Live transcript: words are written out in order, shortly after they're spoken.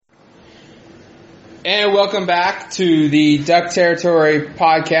And welcome back to the Duck Territory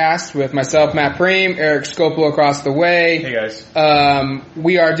podcast with myself, Matt Preem, Eric Scopel across the way. Hey guys.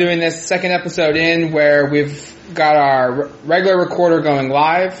 We are doing this second episode in where we've got our regular recorder going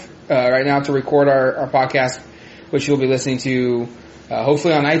live right now to record our podcast, which you'll be listening to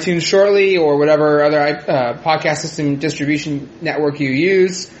hopefully on iTunes shortly or whatever other podcast system distribution network you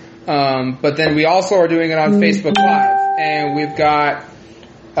use. But then we also are doing it on Facebook Live, and we've got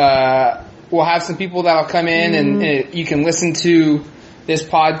we'll have some people that'll come in and you can listen to this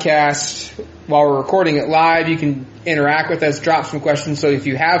podcast while we're recording it live. You can interact with us, drop some questions. So if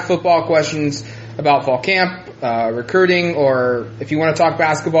you have football questions about fall camp, recruiting, or if you want to talk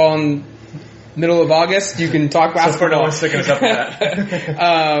basketball in middle of August, you can talk basketball. So far, no one's sticking us up for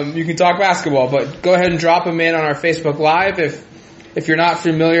that. You can talk basketball, but go ahead and drop them in on our Facebook Live. If you're not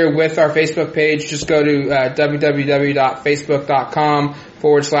familiar with our Facebook page, just go to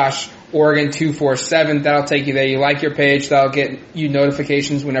www.facebook.com/Oregon247. That'll take you there. You like your page. That'll get you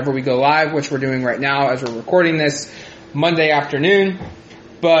notifications whenever we go live, which we're doing right now as we're recording this Monday afternoon.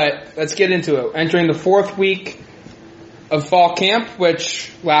 But let's get into it. Entering the fourth week of fall camp, which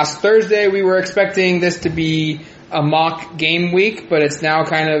last Thursday we were expecting this to be a mock game week, but it's now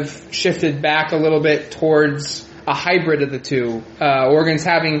kind of shifted back a little bit towards a hybrid of the two. Oregon's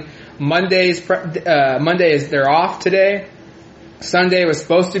having Monday is they're off today. Sunday was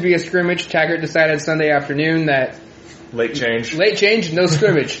supposed to be a scrimmage. Taggart decided Sunday afternoon that late change, no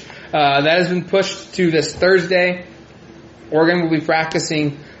scrimmage. That has been pushed to this Thursday. Oregon will be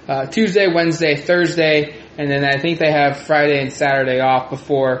practicing Tuesday, Wednesday, Thursday, and then I think they have Friday and Saturday off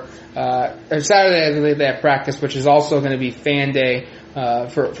before. Or Saturday, I believe they have practice, which is also going to be fan day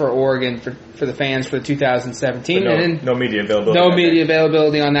for Oregon for the fans for 2017. No media availability. No media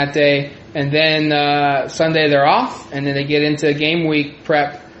availability on that day. And then Sunday they're off, and then they get into game week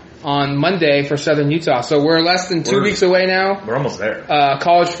prep on Monday for Southern Utah. So we're less than 2 weeks away now. We're almost there.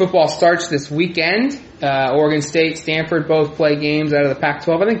 College football starts this weekend. Oregon State, Stanford both play games out of the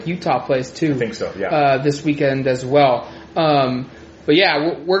Pac-12. I think Utah plays too. I think so, yeah. This weekend as well. But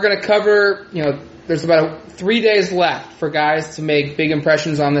yeah, we're going to cover, there's about 3 days left for guys to make big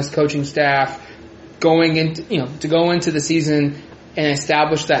impressions on this coaching staff going into, to go into the season and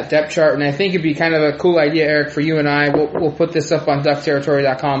establish that depth chart. And I think it'd be kind of a cool idea, Eric, for you and I. We'll put this up on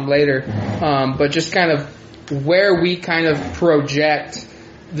duckterritory.com later. But just kind of where we kind of project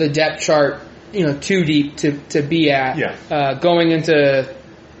the depth chart, too deep to be at. Yeah. Going into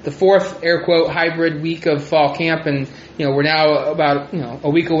the fourth, air quote, hybrid week of fall camp. And, we're now about, a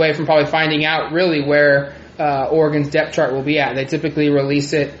week away from probably finding out really where Oregon's depth chart will be at. They typically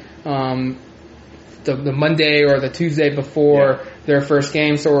release it the Monday or the Tuesday before their first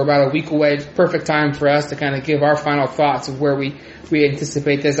game, so we're about a week away. It's perfect time for us to kind of give our final thoughts of where we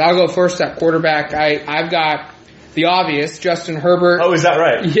anticipate this. I'll go first at quarterback. I've got the obvious, Justin Herbert. Oh, is that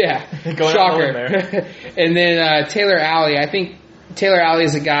right? Yeah. Shocker. There. And then Taylor Alley. I think Taylor Alley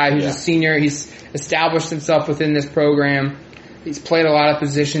is a guy who's a senior. He's established himself within this program. He's played a lot of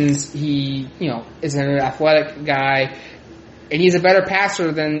positions. He, is an athletic guy. And he's a better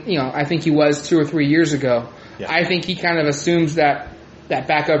passer than, I think he was 2 or 3 years ago. Yeah. I think he kind of assumes that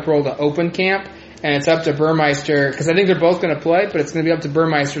backup role to open camp, and it's up to Burmeister, because I think they're both going to play, but it's going to be up to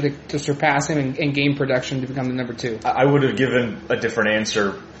Burmeister to surpass him and gain production to become the number 2. I would have given a different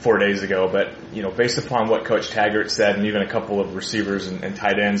answer 4 days ago, but, based upon what Coach Taggart said and even a couple of receivers and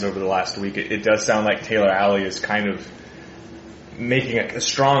tight ends over the last week, it does sound like Taylor Alley is kind of making a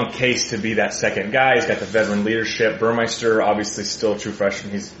strong case to be that second guy. He's got the veteran leadership. Burmeister, obviously still a true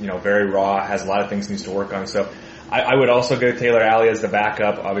freshman. He's, very raw, has a lot of things he needs to work on. So I would also go Taylor Alley as the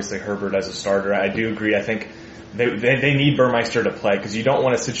backup, obviously Herbert as a starter. I do agree. I think they need Burmeister to play, because you don't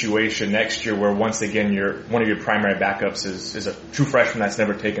want a situation next year where once again one of your primary backups is a true freshman that's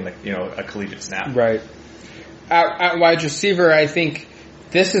never taken a collegiate snap. Right. At wide receiver, I think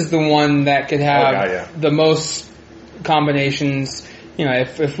this is the one that could have the most combinations.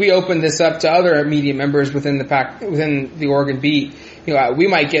 If we open this up to other media members within the Oregon beat, we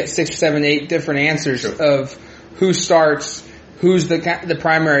might get 6, 7, 8 different answers of who starts, who's the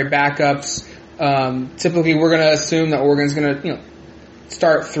primary backups. Typically, we're going to assume that Oregon's going to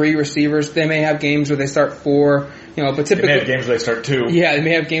start 3 receivers. They may have games where they start 4. But typically they may have games where they start 2. Yeah, they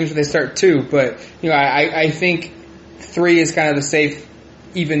may have games where they start 2. But I think 3 is kind of the safe,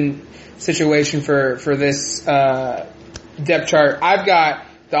 even situation for this depth chart. I've got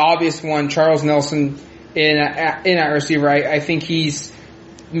the obvious one, Charles Nelson in at receiver. I think he's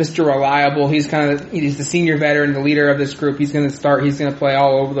Mr. Reliable. He's the senior veteran, the leader of this group. He's going to start. He's going to play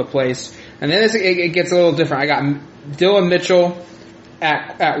all over the place. And then it gets a little different. I got Dylan Mitchell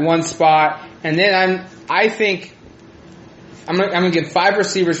at one spot, and then I think I'm gonna give 5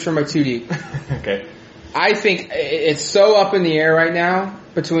 receivers for my 2 deep. Okay. I think it's so up in the air right now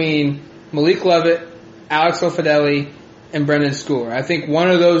between Malik Lovett, Alex Ofedeli, and Brendan Schooler. I think one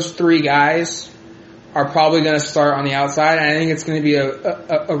of those 3 guys are probably going to start on the outside, and I think it's going to be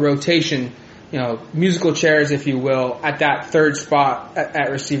a rotation, musical chairs, if you will, at that third spot at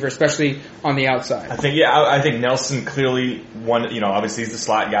receiver, especially on the outside. I think Nelson clearly obviously he's the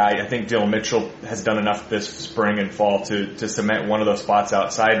slot guy. I think Dylan Mitchell has done enough this spring and fall to cement one of those spots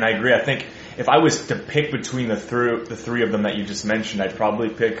outside, and I agree. I think if I was to pick between the 3 of them that you just mentioned, I'd probably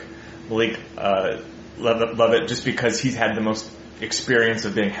pick Malik Lovett just because he's had the most experience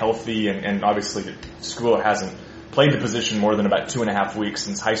of being healthy, and obviously Schooler hasn't played the position more than about 2.5 weeks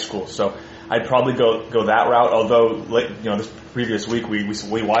since high school. So I'd probably go that route. Although this previous week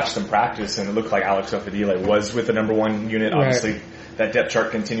we watched them practice and it looked like Alex Ofedeli was with the number 1 unit. Right. Obviously that depth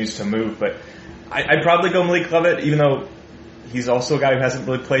chart continues to move, but I'd probably go Malik Lovett, even though he's also a guy who hasn't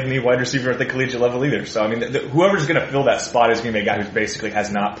really played any wide receiver at the collegiate level either. So I mean, whoever's going to fill that spot is going to be a guy who basically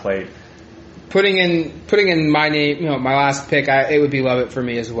has not played. Putting in my name, my last pick, it would be Lovett for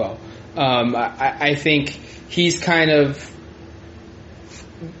me as well. I think he's kind of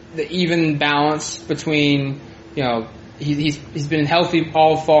the even balance between, he's been healthy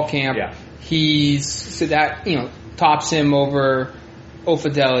all fall camp. Yeah. So that tops him over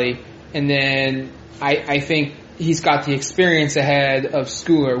Ofedeli, and then I think he's got the experience ahead of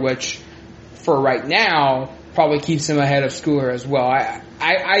Schooler, which for right now probably keeps him ahead of Schooler as well.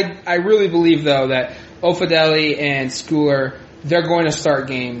 I really believe, though, that Ofedeli and Schooler, they're going to start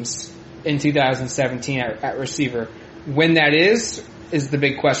games in 2017 at receiver. When that is the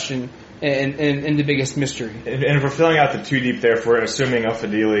big question and the biggest mystery. And if we're filling out the 2 deep there, if we're assuming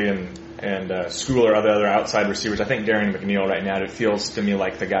Ofedeli and Schooler are the other outside receivers, I think Darian McNeil right now, it feels to me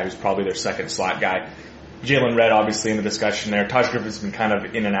like the guy who's probably their second slot guy. Jalen Redd obviously in the discussion there. Taj Griffin's been kind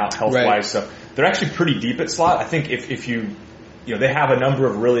of in and out health-wise, right. So they're actually pretty deep at slot. I think if you they have a number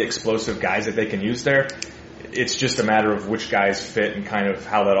of really explosive guys that they can use there. It's just a matter of which guys fit and kind of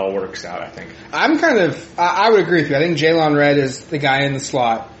how that all works out, I think. I would agree with you. I think Jalen Redd is the guy in the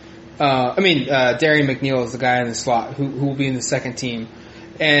slot. Darian McNeil is the guy in the slot who will be in the second team.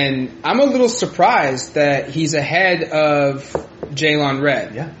 And I'm a little surprised that he's ahead of Jalen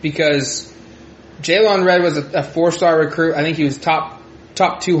Redd. Yeah. Because Jalen Redd was a 4-star recruit. I think he was top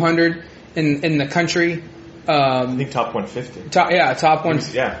 200 in the country. I think top 150. Top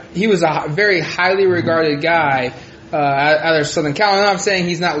 150. Yeah. He was a very highly regarded guy out of Southern Cal. And I'm not saying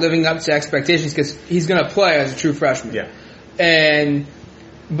he's not living up to expectations because he's going to play as a true freshman. Yeah.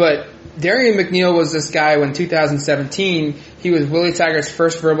 But Darian McNeil was this guy when 2017, he was Willie Taggart's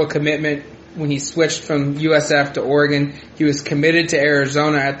first verbal commitment when he switched from USF to Oregon. He was committed to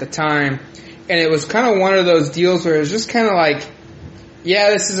Arizona at the time. And it was kind of one of those deals where it was just kind of like,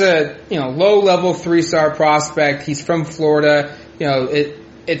 yeah, this is a, low-level 3-star prospect. He's from Florida.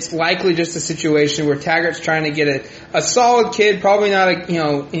 It's likely just a situation where Taggart's trying to get a solid kid, probably not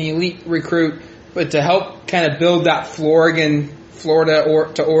an elite recruit, but to help kind of build that Florida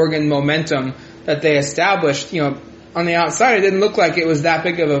to Oregon momentum that they established. On the outside, it didn't look like it was that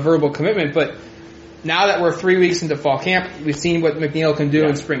big of a verbal commitment, but now that we're 3 weeks into fall camp, we've seen what McNeil can do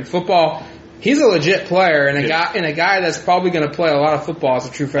in spring football. He's a legit player and a guy that's probably going to play a lot of football as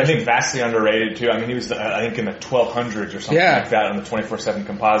a true freshman. I think vastly underrated too. I mean, he was I think in the 1200s or something like that on the 24/7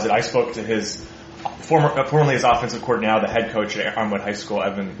 composite. I spoke to his formerly his offensive coordinator, now the head coach at Armwood High School,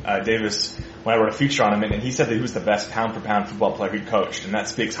 Evan Davis, when I wrote a feature on him, and he said that he was the best pound for pound football player he'd coached, and that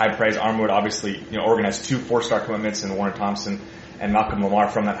speaks high praise. Armwood obviously organized 2 4-star commitments in Warren Thompson and Malcolm Lamar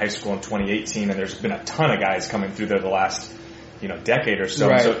from that high school in 2018, and there's been a ton of guys coming through there the last decade or so.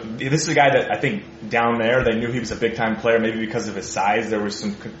 Right. So this is a guy that I think down there they knew he was a big time player. Maybe because of his size, there was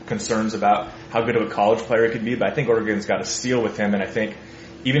some concerns about how good of a college player he could be. But I think Oregon's got a steal with him, and I think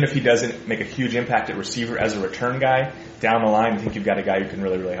even if he doesn't make a huge impact at receiver as a return guy, down the line, I think you've got a guy who can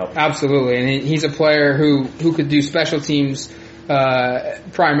really, really help. Absolutely, and he's a player who could do special teams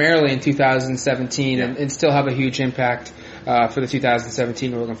primarily in 2017 and still have a huge impact for the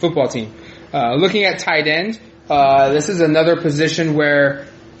 2017 Oregon football team. Looking at tight end. This is another position where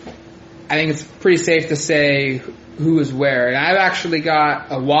I think it's pretty safe to say who is where. And I've actually got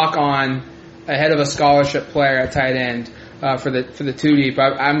a walk-on ahead of a scholarship player at tight end for the 2 deep.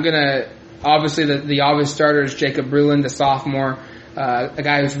 I'm gonna obviously the obvious starter is Jacob Breland, the sophomore, a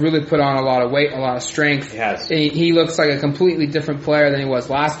guy who's really put on a lot of weight, a lot of strength. He has. He looks like a completely different player than he was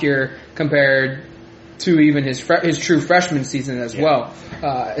last year compared to even his true freshman season as well.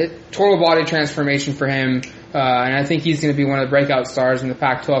 Total body transformation for him. and I think he's going to be one of the breakout stars in the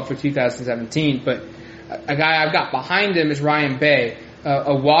Pac-12 for 2017. But a guy I've got behind him is Ryan Bay,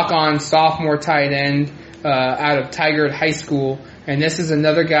 a walk-on sophomore tight end out of Tigard High School. And this is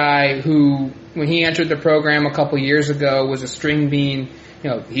another guy who, when he entered the program a couple years ago, was a string bean.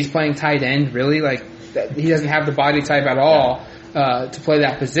 He's playing tight end, really. Like, he doesn't have the body type at all to play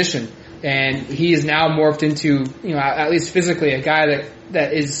that position. And he is now morphed into, at least physically, a guy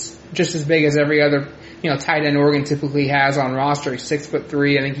that is just as big as every other, tight end Oregon typically has on roster. He's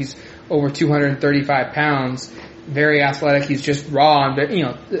 6'3". I think he's over 235 pounds. Very athletic. He's just raw and,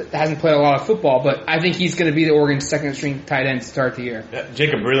 hasn't played a lot of football, but I think he's going to be the Oregon second string tight end to start the year. Yeah,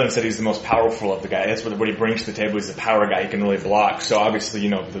 Jacob Breland said he's the most powerful of the guys. That's what he brings to the table. He's a power guy. He can really block. So obviously,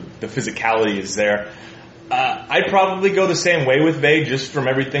 the physicality is there. I'd probably go the same way with Bay just from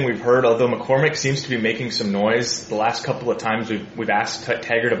everything we've heard, although McCormick seems to be making some noise. The last couple of times we've asked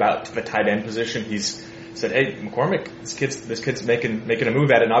Taggart about the tight end position, he's said, hey, McCormick, this kid's making a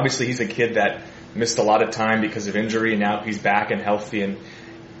move at it. And obviously he's a kid that missed a lot of time because of injury, and now he's back and healthy. And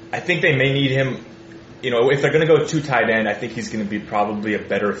I think they may need him. If they're going to go two tight end, I think he's going to be probably a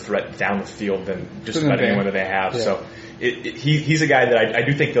better threat down the field than just about anyone that they have. Yeah. So he's a guy that I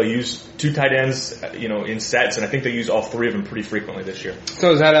do think they'll use two tight ends, in sets, and I think they'll use all three of them pretty frequently this year.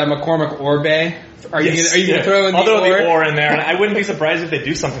 So is that a McCormick or Bay? Are you going to throw in the or in there? And I wouldn't be surprised if they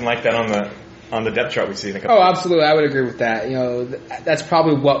do something like that on the depth chart we see in a couple. Oh, absolutely, I would agree with that. That's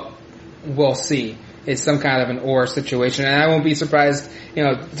probably what we'll see. It's some kind of an or situation, and I won't be surprised,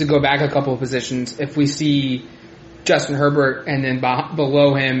 to go back a couple of positions if we see Justin Herbert, and then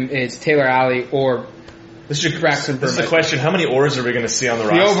below him it's Taylor Alley or Braxton Burmeister. This is the question: how many oars are we going to see on the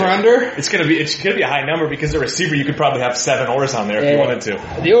roster? The over under? It's going to be a high number because the receiver you could probably have 7 oars on there if you wanted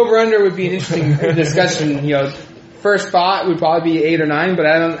to. The over under would be an interesting discussion. First thought would probably be 8 or 9, but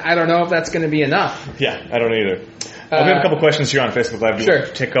I don't know if that's going to be enough. Yeah, I don't either. We have a couple questions here on Facebook Live. Sure.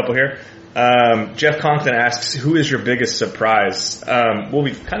 Take a couple here. Jeff Conklin asks, who is your biggest surprise? Well,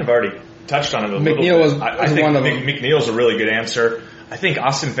 we've kind of already touched on it a little bit. I think one of them. McNeil's a really good answer. I think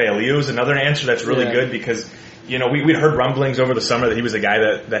Austin Faoliu is another answer that's really good because, we'd heard rumblings over the summer that he was a guy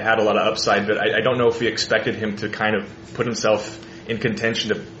that had a lot of upside, but I don't know if we expected him to kind of put himself in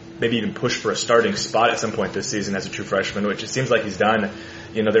contention to maybe even push for a starting spot at some point this season as a true freshman, which it seems like he's done.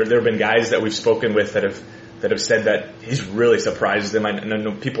 There have been guys that we've spoken with that have said that he's really surprised them. I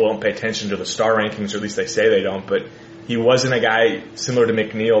know people don't pay attention to the star rankings, or at least they say they don't, but he wasn't a guy similar to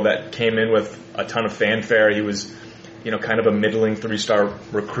McNeil that came in with a ton of fanfare. He was, kind of a middling 3-star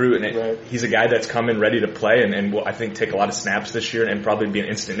recruit, and he's a guy that's come in ready to play and will, I think, take a lot of snaps this year and probably be an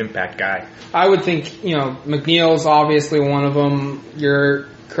instant impact guy. I would think, McNeil's obviously one of them. You're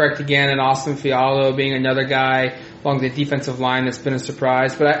correct again, and Austin Faoliu being another guy along the defensive line that's been a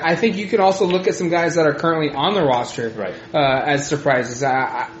surprise. But I think you can also look at some guys that are currently on the roster as surprises.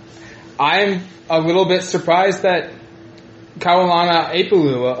 I'm a little bit surprised that Kaulana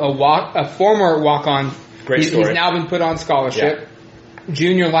Epelu, a former walk-on, he's now been put on scholarship. Yeah.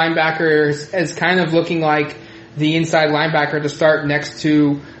 Junior linebacker is kind of looking like the inside linebacker to start next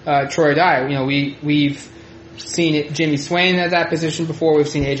to Troy Dye. We've seen Jimmy Swain at that position before. We've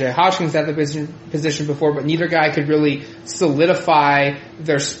seen AJ Hodgkins at the position before, but neither guy could really solidify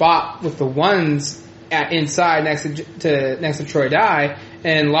their spot with the ones at inside next to Troy Dye.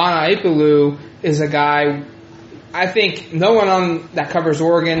 And Lana Epelu is a guy, I think no one on that covers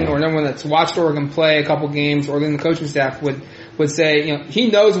Oregon or no one that's watched Oregon play a couple games or in the coaching staff would say,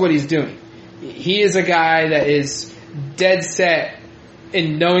 he knows what he's doing. He is a guy that is dead set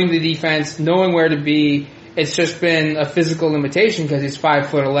in knowing the defense, knowing where to be. It's just been a physical limitation because he's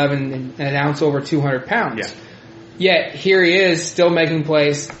 5'11" and an ounce over 200 pounds. Yeah. Yet here he is still making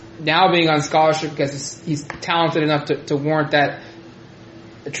plays, now being on scholarship because he's talented enough to warrant that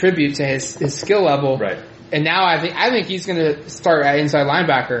attribute to his skill level. Right. And now I think he's going to start at inside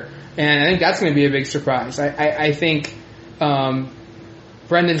linebacker, and I think that's going to be a big surprise. I think Brendan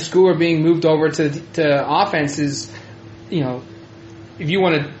Schooler being moved over to offense is, if you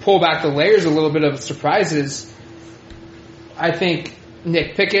want to pull back the layers a little bit of surprises, I think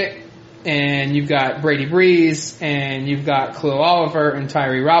Nick Pickett, and you've got Brady Breeze, and you've got Khalil Oliver and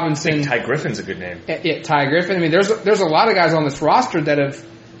Tyree Robinson. I think Ty Griffin's a good name. Yeah, Ty Griffin. I mean, there's a lot of guys on this roster that have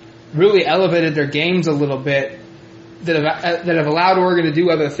really elevated their games a little bit, that have allowed Oregon to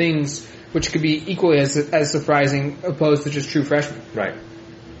do other things, which could be equally as surprising opposed to just true freshmen. Right.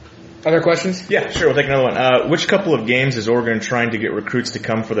 Other questions? Yeah, sure. We'll take another one. Which couple of games is Oregon trying to get recruits to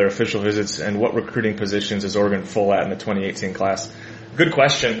come for their official visits, and what recruiting positions is Oregon full at in the 2018 class? Good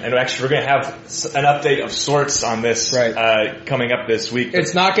question. And actually, we're going to have an update of sorts on this coming up this week.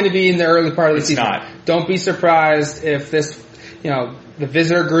 It's not going to be in the early part of the season. Not. Don't be surprised if this, the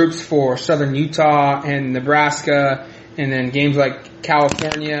visitor groups for Southern Utah and Nebraska, and then games like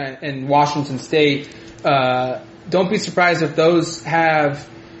California and Washington State. Don't be surprised if those have,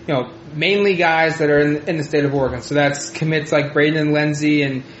 mainly guys that are in the state of Oregon. So that's commits like Braden Lenzy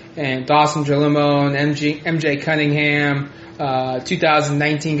and Dawson Jalimo and MJ Cunningham.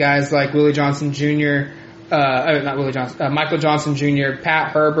 2019 guys like Willie Johnson Jr. Not Willie Johnson, Michael Johnson Jr.,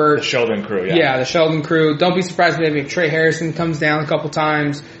 Pat Herbert. The Sheldon crew, Yeah, the Sheldon crew. Don't be surprised maybe if Trey Harrison comes down a couple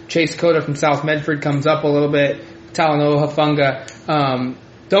times. Chase Cota from South Medford comes up a little bit. Talanoa Hafunga.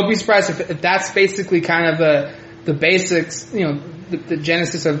 Don't be surprised if that's basically kind of the basics, the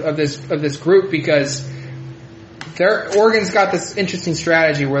genesis of this group, because Oregon's got this interesting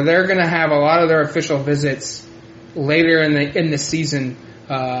strategy where they're going to have a lot of their official visits later in the season,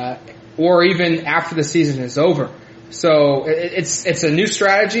 or even after the season is over. So it's a new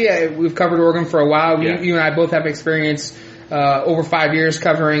strategy. We've covered Oregon for a while. Yeah. You and I both have experience over 5 years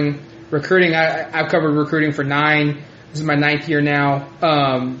covering recruiting. I've covered recruiting for 9. This is my 9th year now.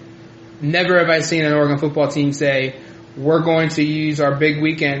 Never have I seen an Oregon football team say, we're going to use our big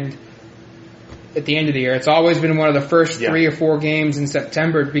weekend at the end of the year. It's always been one of the first 3 or 4 games in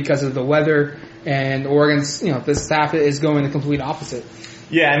September because of the weather, and Oregon's, the staff is going the complete opposite.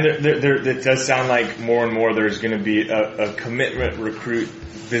 Yeah, and it does sound like more and more there's going to be a commitment recruit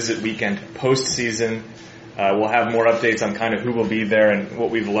visit weekend postseason. We'll have more updates on kind of who will be there and what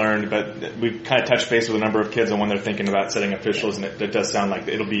we've learned, but we've kind of touched base with a number of kids on when they're thinking about setting officials, and it does sound like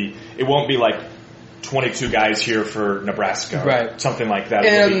it won't be like 22 guys here for Nebraska, or something like that.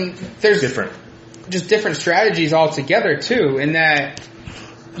 And there's different strategies altogether too, in that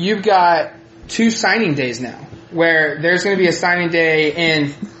you've got 2 signing days now, where there's going to be a signing day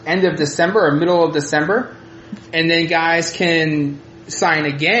in end of December or middle of December, and then guys can sign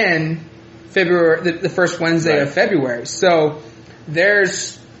again February, the first Wednesday of February. So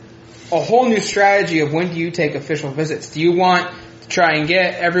there's a whole new strategy of when do you take official visits. Do you want to try and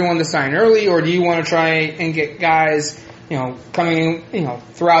get everyone to sign early, or do you want to try and get guys, coming,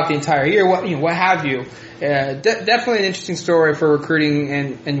 throughout the entire year? What have you? Definitely an interesting story for recruiting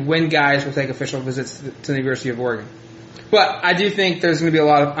and when guys will take official visits to the University of Oregon. But I do think there's going to be a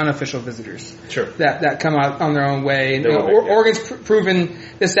lot of unofficial visitors. Sure. That come out on their own way. And, Oregon's proven,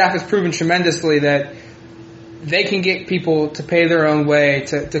 the staff has proven tremendously that they can get people to pay their own way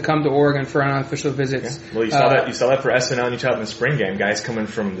to come to Oregon for unofficial visits. Yeah. Well, you saw that for SNL and Utah in the spring game. Guys coming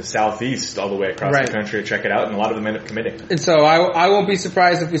from the southeast all the way across the country to check it out, and a lot of them end up committing. And so I won't be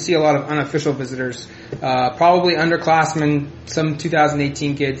surprised if we see a lot of unofficial visitors. Probably underclassmen, some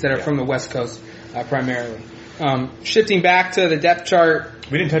 2018 kids that are from the West Coast primarily. Shifting back to the depth chart.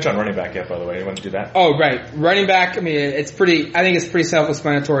 We didn't touch on running back yet, by the way. You want to do that? Oh, right. Running back, I think it's pretty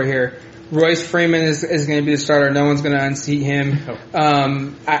self-explanatory here. Royce Freeman is going to be the starter. No one's going to unseat him.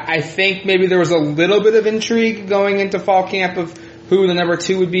 I think maybe there was a little bit of intrigue going into fall camp of who the number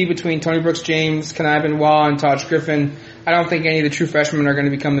 2 would be between Tony Brooks James, Kenai Benoit, and Taj Griffin. I don't think any of the true freshmen are going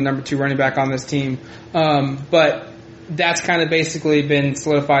to become the number 2 running back on this team. But that's kind of basically been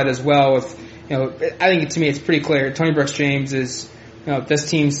solidified as well with, I think to me it's pretty clear. Tony Brooks James is, this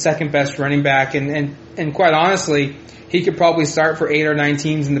team's second best running back, and quite honestly, he could probably start for 8 or 9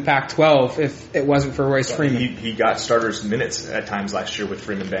 teams in the Pac-12 if it wasn't for Royce Freeman. He got starters minutes at times last year with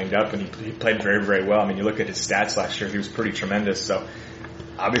Freeman banged up, and he played very, very well. I mean, you look at his stats last year, he was pretty tremendous. So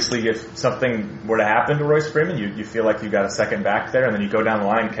obviously, if something were to happen to Royce Freeman, you feel like you've got a second back there, and then you go down the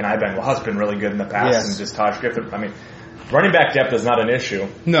line. Kenai Benoit's been really good in the past, and just Taj Griffin. I mean, running back depth is not an issue.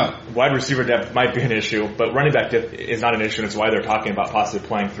 No. Wide receiver depth might be an issue, but running back depth is not an issue, and it's why they're talking about possibly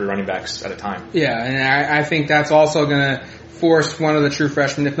playing 3 running backs at a time. Yeah, and I think that's also going to force one of the true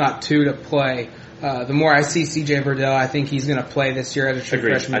freshmen, if not 2, to play. The more I see CJ Verdell, I think he's going to play this year as a true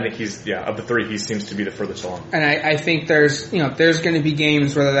freshman. I think he's, of the 3, he seems to be the furthest along. And I think there's going to be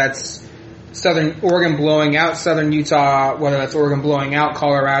games, whether that's Oregon blowing out Southern Utah, whether that's Oregon blowing out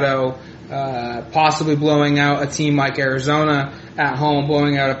Colorado, possibly blowing out a team like Arizona at home,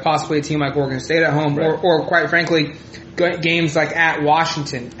 blowing out possibly a team like Oregon State at home, or quite frankly, games like at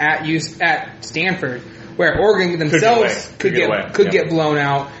Washington, at Stanford, where Oregon themselves could get blown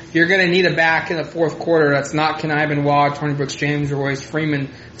out. You're going to need a back in the fourth quarter that's not Kenai Benoit, Tony Brooks James, or Royce Freeman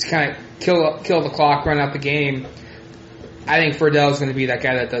to kind of kill the clock, run out the game. I think Verdell is going to be that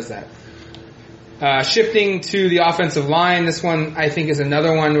guy that does that. Shifting to the offensive line, this one I think is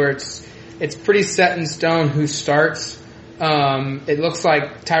another one where it's pretty set in stone who starts. It looks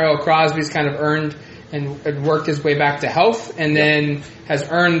like Tyrell Crosby's kind of earned and worked his way back to health, and then has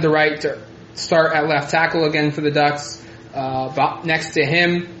earned the right to start at left tackle again for the Ducks. Next to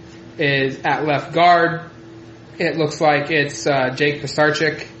him is at left guard. It looks like it's Jake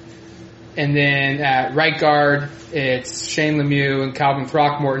Pisarcik. And then at right guard, it's Shane Lemieux and Calvin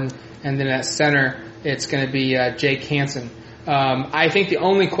Throckmorton. And then at center, it's going to be Jake Hansen. I think the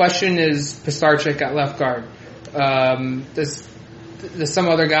only question is Pisarcik at left guard. Does some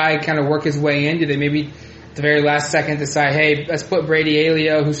other guy kind of work his way in? Do they maybe at the very last second decide, hey, let's put Brady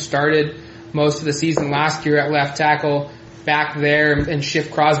Aileo, who started most of the season last year at left tackle, back there and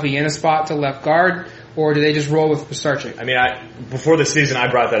shift Crosby in a spot to left guard? Or do they just roll with Pisarcik? I mean, before the season, I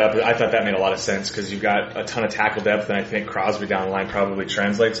brought that up. I thought that made a lot of sense because you've got a ton of tackle depth, and I think Crosby down the line probably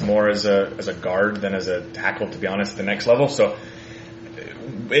translates more as a guard than as a tackle, to be honest, at the next level. So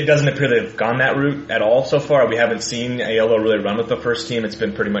it doesn't appear they've gone that route at all so far. We haven't seen Aiello really run with the first team. It's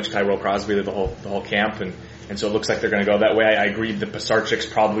been pretty much Tyrell Crosby the whole camp, and so it looks like they're going to go that way. I agree that Pisarcik's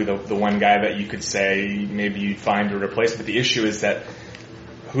probably the one guy that you could say maybe you'd find to replace. But the issue is that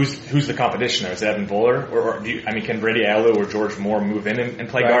who's the competition there? Is it Evan Voller? Or can Brady Aileo or George Moore move in and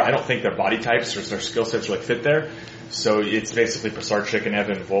play guard? I don't think their body types or their skill sets really fit there. So it's basically Pisarcik and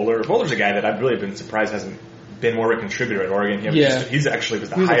Evan Voller. Voller's a guy that I've really been surprised hasn't been more of a contributor at Oregon. He's actually was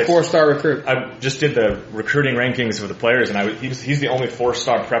the highest. He's a 4-star recruit. I just did the recruiting rankings for the players, and he's the only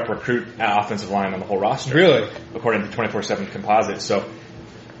 4-star prep recruit at offensive line on the whole roster. Really? According to 24/7 Composite. So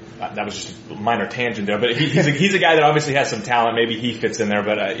that was just a minor tangent there, but he's a guy that obviously has some talent. Maybe he fits in there,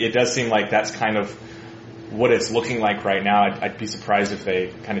 but it does seem like that's kind of what it's looking like right now. I'd be surprised if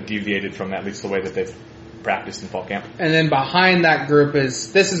they kind of deviated from at least the way that they've practiced in fall camp. And then behind that group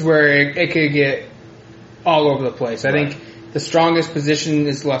this is where it could get all over the place. I think the strongest position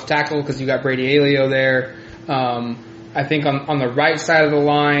is left tackle because you got Brady Aileo there. I think on the right side of the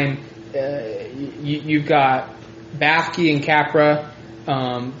line, you've got Bafke and Capra.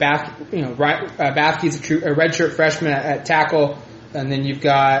 Bafke's a redshirt freshman at tackle, and then you've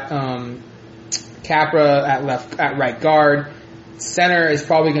got Capra at right guard. Center is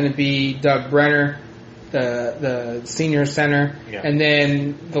probably going to be Doug Brenner, the senior center, and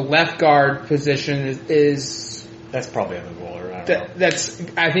then the left guard position is that's probably Evan Voller.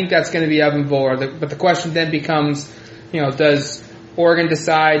 I think that's going to be Evan Voller. But the question then becomes, does Oregon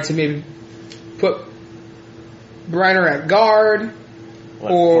decide to maybe put Brenner at guard?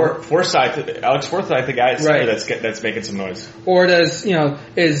 Or Alex Forsythe, the guy at center that's making some noise. Or does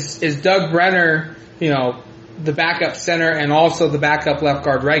is Doug Brenner the backup center and also the backup left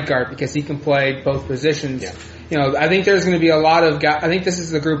guard, right guard because he can play both positions. Yeah. I think there's going to be a lot of guys. I think this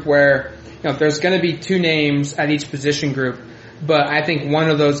is the group where there's going to be 2 names at each position group, but I think one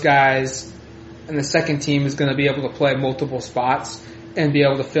of those guys and the second team is going to be able to play multiple spots and be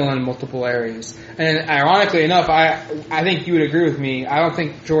able to fill in multiple areas. And ironically enough, I think you would agree with me. I don't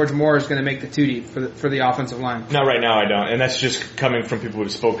think George Moore is going to make the 2 deep for the offensive line. No, right now I don't. And that's just coming from people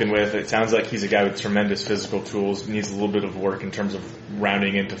we've spoken with. It sounds like he's a guy with tremendous physical tools, needs a little bit of work in terms of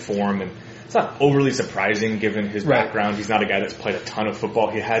rounding into form. And it's not overly surprising given his background. He's not a guy that's played a ton of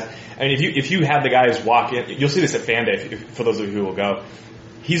football. If you have the guys walk in, you'll see this at Fan Day for those of you who will go.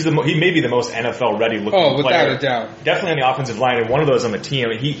 He may be the most NFL ready looking player. Oh, without a doubt. Definitely on the offensive line, and one of those on the team.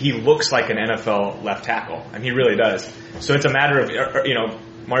 He looks like an NFL left tackle, and he really does. So it's a matter of,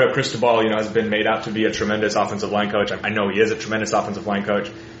 Mario Cristobal, has been made out to be a tremendous offensive line coach. I know he is a tremendous offensive line coach.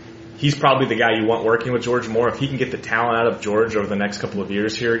 He's probably the guy you want working with George Moore. If he can get the talent out of George over the next couple of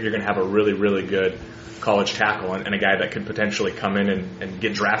years here, you're going to have a really, really good college tackle and a guy that could potentially come in and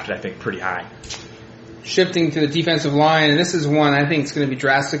get drafted, I think, pretty high. Shifting to the defensive line, and this is one I think is going to be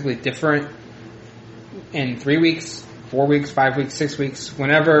drastically different in 3 weeks, 4 weeks, 5 weeks, 6 weeks,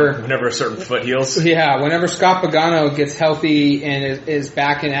 whenever a certain foot heals. Yeah, whenever Scott Pagano gets healthy and is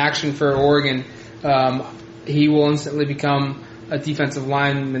back in action for Oregon, he will instantly become a defensive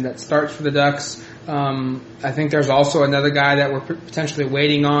lineman that starts for the Ducks. I think there's also another guy that we're potentially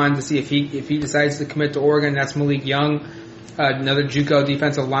waiting on to see if he decides to commit to Oregon. That's Malik Young, another JUCO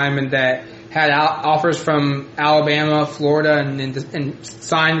defensive lineman that had offers from Alabama, Florida, and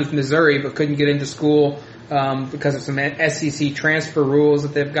signed with Missouri, but couldn't get into school because of some SEC transfer rules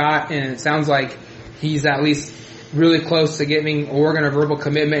that they've got. And it sounds like he's at least really close to getting Oregon a verbal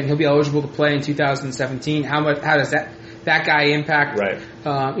commitment, and he'll be eligible to play in 2017. How does that guy impact? Right.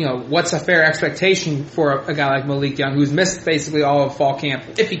 What's a fair expectation for a guy like Malik Young, who's missed basically all of fall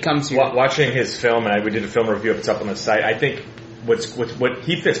camp if he comes here? Watching his film, and we did a film review. It's up on the site. I think what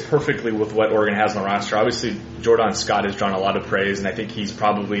he fits perfectly with what Oregon has on the roster. Obviously, Jordan Scott has drawn a lot of praise, and I think he's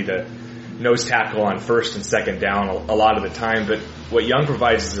probably the nose tackle on first and second down a lot of the time. But what Young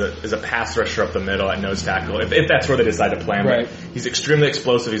provides is a pass rusher up the middle at nose tackle, if that's where they decide to play him. Right. He's extremely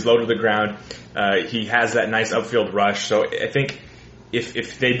explosive. He's low to the ground. He has that nice upfield rush. So I think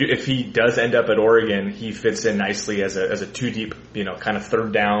if he does end up at Oregon, he fits in nicely as a two deep, kind of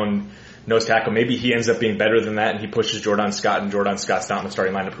third down nose tackle. Maybe he ends up being better than that, and he pushes Jordan Scott, and Jordan Scott's not in the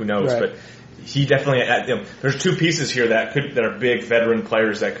starting lineup. Who knows? Right. But he definitely, there's two pieces here that are big veteran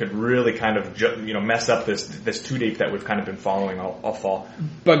players that could really kind of, mess up this two deep that we've kind of been following all fall.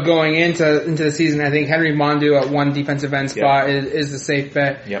 But going into the season, I think Henry Mondu at one defensive end spot is the safe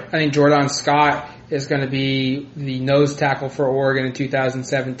bet. Yep. I think Jordan Scott is going to be the nose tackle for Oregon in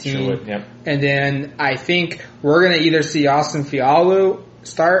 2017. Sure would, yep. And then I think we're going to either see Austin Fialu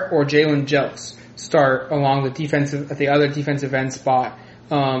start or Jalen Jelks start along the other defensive end spot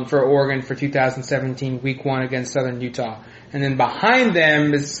for Oregon for 2017 Week 1 against Southern Utah. And then behind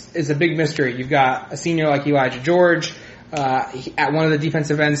them is a big mystery. You've got a senior like Elijah George at one of the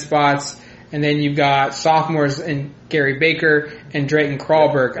defensive end spots, and then you've got sophomores in Gary Baker and Drayton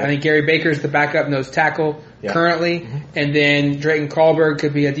Kralberg. I think Gary Baker is the backup nose tackle currently, and then Drayton Kralberg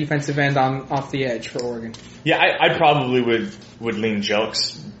could be a defensive end off the edge for Oregon. Yeah, I probably would lean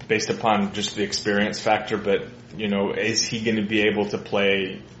Jelks based upon just the experience factor, but is he going to be able to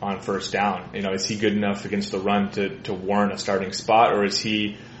play on first down? Is he good enough against the run to warrant a starting spot, or is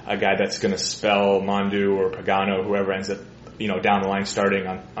he a guy that's going to spell Mondu or Pagano, whoever ends up down the line starting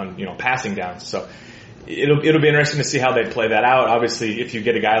on passing downs? So it'll be interesting to see how they play that out. Obviously, if you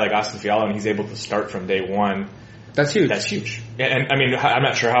get a guy like Austin Fialu and he's able to start from day one, that's huge. That's huge. And I mean, I'm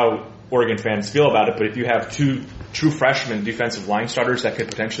not sure how Oregon fans feel about it, but if you have two true freshman defensive line starters that could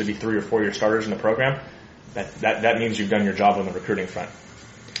potentially be 3 or 4 year starters in the program, that means you've done your job on the recruiting front.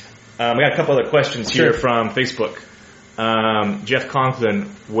 We got a couple other questions here from Facebook. Jeff Conklin,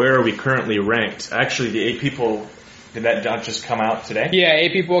 where are we currently ranked? Actually, the AP poll, did that just come out today? Yeah,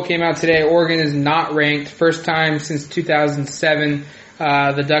 AP poll came out today. Oregon is not ranked. First time since 2007.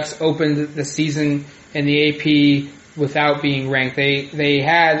 The Ducks opened the season in the AP without being ranked. They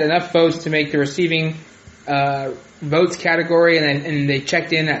had enough votes to make the receiving votes category, and they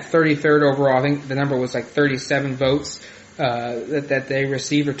checked in at 33rd overall. I think the number was like 37 votes that they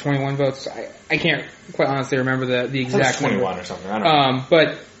received, or 21 votes. I can't quite honestly remember the exact 21 number. Or something. I don't know.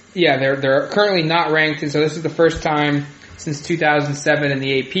 But yeah, they're currently not ranked, and so this is the first time since 2007 in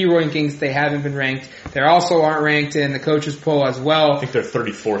the AP rankings they haven't been ranked. They also aren't ranked in the coaches poll as well. I think they're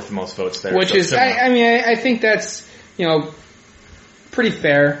 34th most votes there. Which so is, I think that's pretty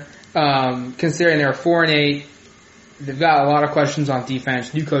fair considering they're 4-8. They've got a lot of questions on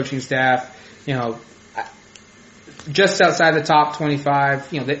defense, new coaching staff, just outside the top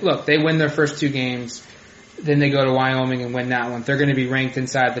 25. They win their first 2 games, then they go to Wyoming and win that one. They're going to be ranked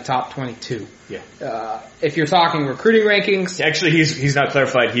inside the top 22. Yeah. If you're talking recruiting rankings, actually he's not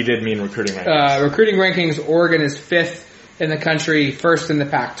clarified. He did mean recruiting rankings. Recruiting rankings, Oregon is 5th in the country, 1st in the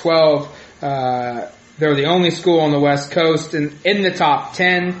Pac-12. They're the only school on the West Coast in the top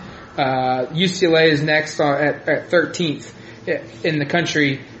 10. UCLA is next at 13th in the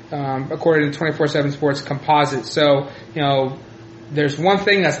country, according to 24/7 Sports Composite. So, there's one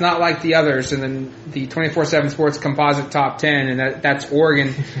thing that's not like the others, and then the 24/7 Sports Composite top 10, and that's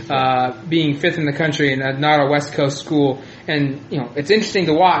Oregon, being 5th in the country and not a West Coast school. And, it's interesting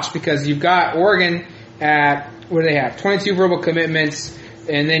to watch because you've got Oregon at, what do they have? 22 verbal commitments,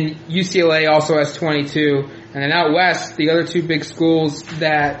 and then UCLA also has 22. And then out west, the other 2 big schools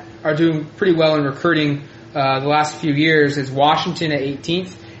that are doing pretty well in recruiting the last few years is Washington at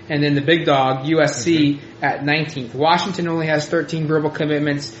 18th, and then the big dog, USC, at 19th. Washington only has 13 verbal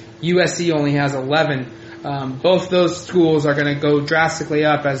commitments. USC only has 11. Both those schools are going to go drastically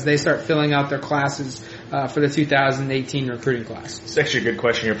up as they start filling out their classes for the 2018 recruiting class. It's actually a good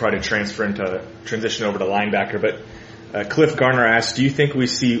question. You're probably transition over to linebacker, but Cliff Garner asked, do you think we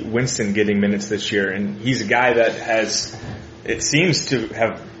see Winston getting minutes this year? And he's a guy that it seems to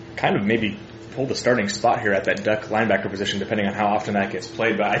have kind of maybe pulled the starting spot here at that Duck linebacker position, depending on how often that gets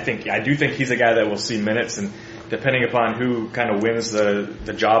played. But I do think he's a guy that will see minutes, and depending upon who kind of wins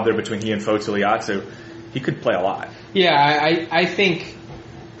the job there between he and Fotuliatu, he could play a lot. Yeah, I think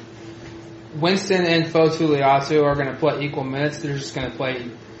Winston and Fotuliatu are going to play equal minutes. They're just going to play,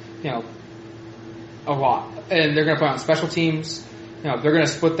 a lot. And they're going to play on special teams. They're going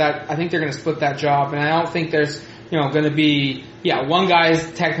to split that. I think they're going to split that job. And I don't think there's, going to be, one guy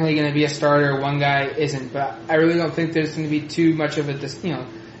is technically going to be a starter, one guy isn't. But I really don't think there's going to be too much of a,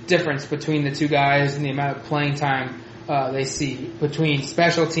 difference between the 2 guys and the amount of playing time they see between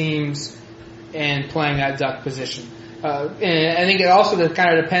special teams and playing that Duck position. And I think it also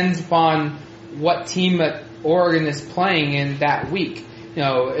kind of depends upon what team that Oregon is playing in that week.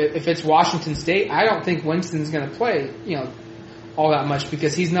 If it's Washington State, I don't think Winston's going to play, all that much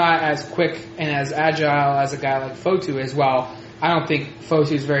because he's not as quick and as agile as a guy like Fotu is. Well, I don't think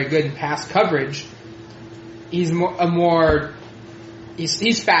Fotu is very good in pass coverage. He's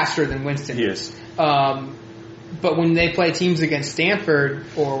he's faster than Winston. He is. But when they play teams against Stanford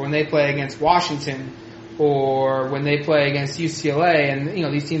or when they play against Washington or when they play against UCLA and,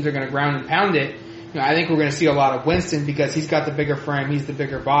 these teams are going to ground and pound it, I think we're going to see a lot of Winston because he's got the bigger frame, he's the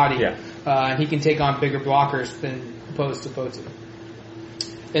bigger body, and he can take on bigger blockers than opposed to Fotu.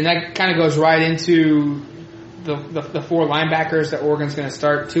 And that kind of goes right into the four linebackers that Oregon's going to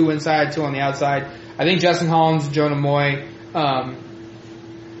start, 2 inside, 2 on the outside. I think Justin Hollins, Jonah Moy,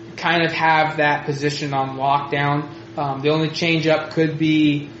 kind of have that position on lockdown. The only change up could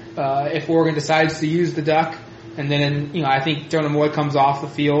be if Oregon decides to use the duck, and then I think Jonah Moy comes off the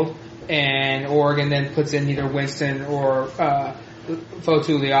field, and Oregon then puts in either Winston or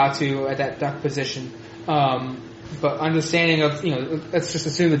Fotu Liatu at that duck position. But understanding of let's just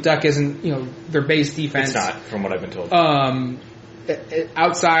assume the duck isn't their base defense. It's not, from what I've been told.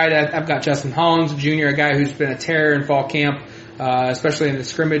 Outside, I've got Justin Hollins Jr., a guy who's been a terror in fall camp. Especially in the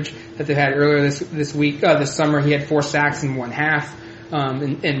scrimmage that they had earlier this summer. He had 4 sacks in 1 half.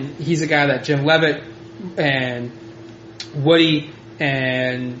 And he's a guy that Jim Leavitt and Woody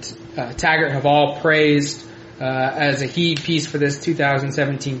and Taggart have all praised as a key piece for this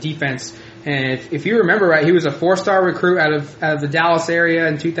 2017 defense. And if you remember right, he was a 4-star recruit out of the Dallas area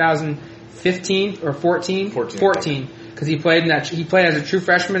in 2015 or 14, because he played as a true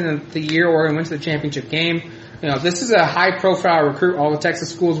freshman in the year Oregon went to the championship game. This is a high-profile recruit. All the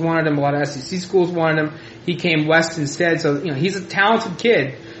Texas schools wanted him. A lot of SEC schools wanted him. He came west instead. So, he's a talented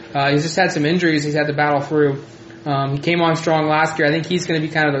kid. He's just had some injuries he's had to battle through. He came on strong last year. I think he's going to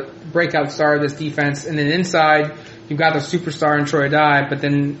be kind of the breakout star of this defense. And then inside, you've got the superstar in Troy Dye. But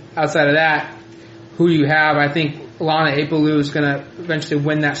then outside of that, who do you have? I think Alana Apelu is going to eventually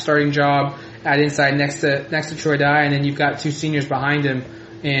win that starting job at inside next to Troy Dye. And then you've got 2 seniors behind him.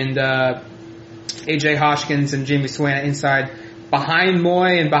 And AJ Hoskins and Jamie Swain inside. Behind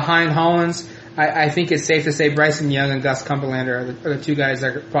Moy and behind Hollins, I think it's safe to say Bryson Young and Gus Cumberland are the 2 guys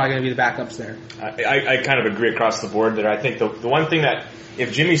that are probably going to be the backups there. I kind of agree across the board there. I think the one thing that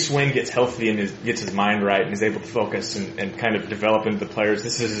if Jimmy Swain gets healthy and gets his mind right and is able to focus and kind of develop into the players,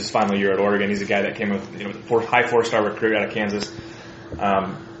 this is his final year at Oregon. He's a guy that came with high 4-star recruit out of Kansas.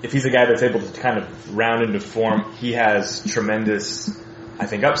 If he's a guy that's able to kind of round into form, he has tremendous, I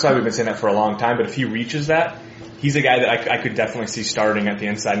think, upside. We've been saying that for a long time, but if he reaches that, he's a guy that I could definitely see starting at the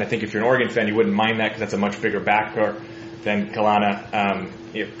inside. And I think if you're an Oregon fan, you wouldn't mind that because that's a much bigger backcourt than Kalana.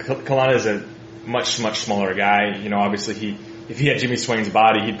 Kalana is a much smaller guy. Obviously if he had Jimmy Swain's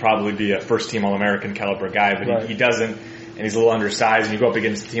body, he'd probably be a first-team All-American caliber guy, but right. he doesn't, and he's a little undersized. And you go up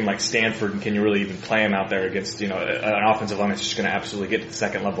against a team like Stanford, and can you really even play him out there against an offensive line that's just going to absolutely get to the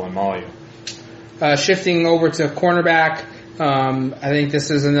second level and maul you? Shifting over to cornerback, I think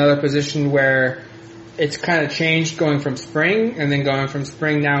this is another position where it's kind of changed going from spring and then going from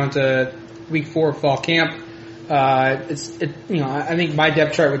spring now into week 4 of fall camp. I think my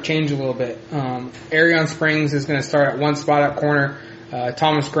depth chart would change a little bit. Arion Springs is going to start at 1 spot at corner.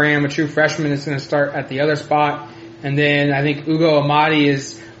 Thomas Graham, a true freshman, is going to start at the other spot. And then I think Ugo Amadi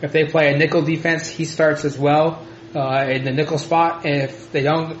if they play a nickel defense, he starts as well. In the nickel spot. If they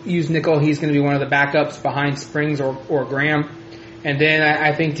don't use nickel, he's going to be one of the backups behind Springs or Graham. And then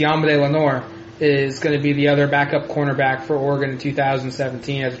I think Diomede Lenore is going to be the other backup cornerback for Oregon in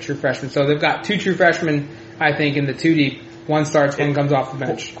 2017 as a true freshman. So they've got 2 true freshmen, I think, in the 2 deep. One starts, one comes off the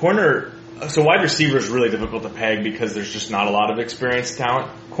bench. So wide receiver is really difficult to peg because there's just not a lot of experienced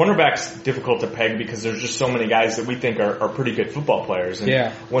talent. Cornerback's difficult to peg because there's just so many guys that we think are pretty good football players.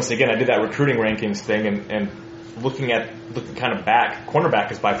 And once again, I did that recruiting rankings thing and looking kind of back,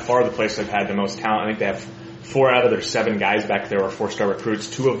 cornerback is by far the place they've had the most talent. I think they have 4 out of their 7 guys back there are 4-star recruits.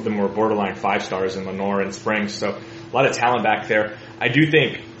 2 of them were borderline 5-stars in Lenore and Springs. So a lot of talent back there. I do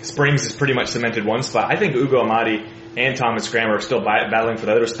think Springs is pretty much cemented one spot. I think Ugo Amadi and Thomas Graham are still battling for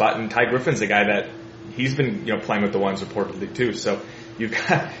the other spot, and Ty Griffin's a guy that he's been playing with the ones reportedly too. So you've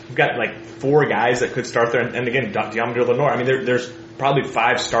got like 4 guys that could start there, and again, Diomede Lenore. I mean, there's probably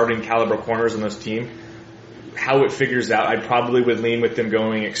 5 starting caliber corners on this team. How it figures out, I probably would lean with them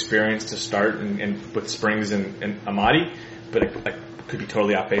going experience to start and with Springs and Amadi, but I could be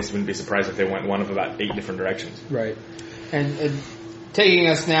totally off base. Wouldn't be surprised if they went one of about 8 different directions. Right. And taking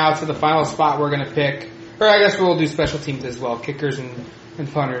us now to the final spot we're going to pick, or I guess we'll do special teams as well, kickers and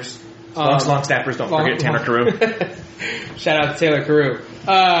punters. Long snappers, don't forget Tanner Carew. Shout out to Taylor Carew.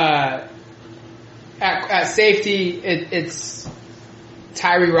 At safety, it's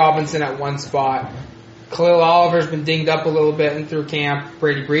Tyree Robinson at one spot. Khalil Oliver's been dinged up a little bit and through camp.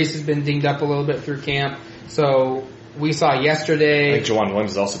 Brady Breeze has been dinged up a little bit through camp. So we saw yesterday. I think Jawan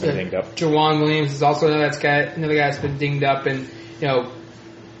Williams has also been dinged up. Jawan Williams is also another guy that's been dinged up. And,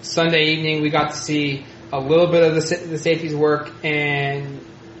 Sunday evening we got to see a little bit of the safeties work, and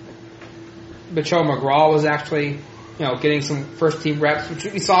Bacho McGraw was actually, getting some first team reps, which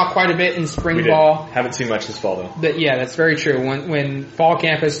we saw quite a bit in spring ball. Haven't seen much this fall though. Yeah, that's very true. When fall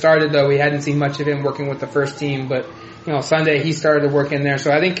camp has started though, we hadn't seen much of him working with the first team, but Sunday he started to work in there.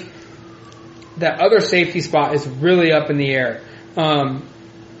 So I think that other safety spot is really up in the air.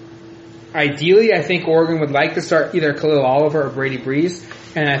 Ideally, I think Oregon would like to start either Khalil Oliver or Brady Breeze,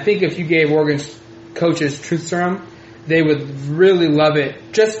 and I think if you gave Oregon's coaches truth serum, they would really love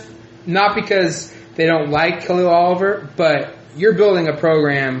it. Just not because they don't like Khalil Oliver, but you're building a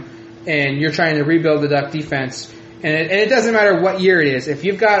program and you're trying to rebuild the Duck defense. And it doesn't matter what year it is. If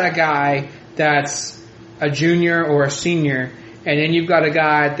you've got a guy that's a junior or a senior, and then you've got a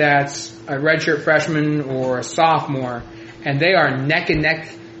guy that's a redshirt freshman or a sophomore, and they are neck and neck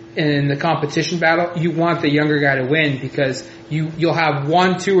in the competition battle, you want the younger guy to win because you'll have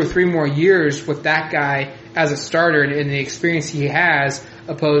 1, 2, or 3 more years with that guy as a starter and the experience he has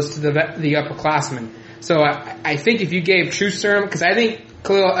opposed to the upperclassmen. So I think if you gave truth serum, because I think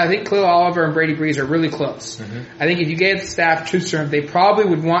Khalil Oliver and Brady Breeze are really close. Mm-hmm. I think if you gave the staff truth serum, they probably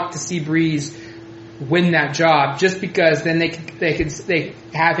would want to see Breeze win that job, just because then they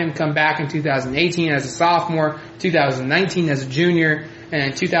have him come back in 2018 as a sophomore, 2019 as a junior, and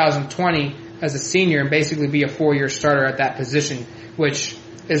in 2020 as a senior, and basically be a 4-year starter at that position, which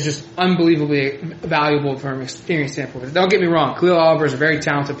is just unbelievably valuable from an experience standpoint. Don't get me wrong, Khalil Oliver is a very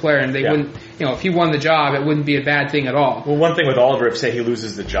talented player, and they wouldn't, if he won the job, it wouldn't be a bad thing at all. Well, one thing with Oliver, if say he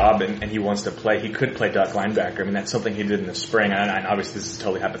loses the job and he wants to play, he could play duck linebacker. I mean, that's something he did in the spring, and obviously this is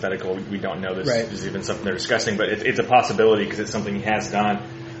totally hypothetical. We don't know this. Right. This is even something they're discussing, but it's a possibility because it's something he has done.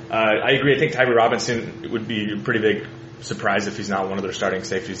 I agree. I think Tyree Robinson would be a pretty big surprise if he's not one of their starting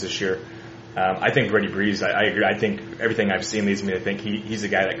safeties this year. I think Brady Breeze, I agree. I think everything I've seen leads me to think he's a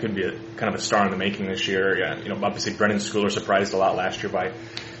guy that could be kind of a star in the making this year. Obviously Brennan Schooler surprised a lot last year by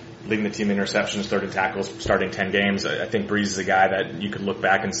leading the team in interceptions, 30 tackles, starting 10 games. I think Breeze is a guy that you could look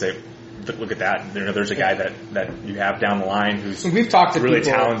back and say, look at that. There's a guy that you have down the line who's we've talked to really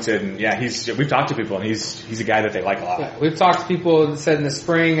people, talented, and we've talked to people, and he's a guy that they like a lot. Yeah, we've talked to people that said in the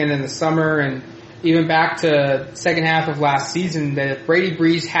spring and in the summer and even back to second half of last season that if Brady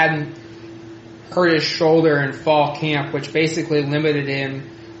Breeze hadn't hurt his shoulder in fall camp, which basically limited him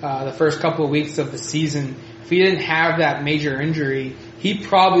the first couple of weeks of the season, if he didn't have that major injury, he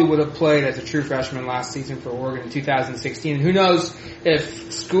probably would have played as a true freshman last season for Oregon in 2016. And who knows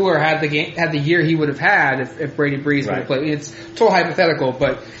if Schooler had the year he would have had if Brady Breeze would have played. It's total hypothetical,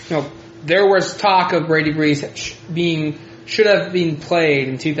 but there was talk of Brady Breeze should have been played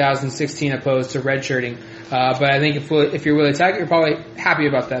in 2016 opposed to redshirting. But I think if you're really tight, you're probably happy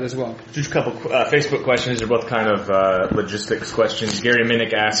about that as well. Just a couple Facebook questions. They're both kind of logistics questions. Gary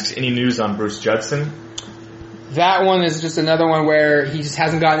Minnick asks, any news on Bruce Judson? That one is just another one where he just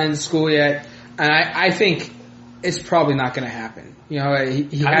hasn't gotten into school yet, and I think it's probably not going to happen. He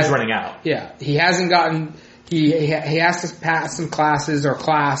has running out. Yeah, he hasn't gotten. He has to pass some classes or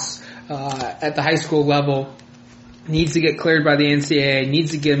class at the high school level. Needs to get cleared by the NCAA.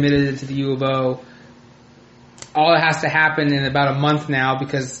 Needs to get admitted into the U of O. All that has to happen in about a month now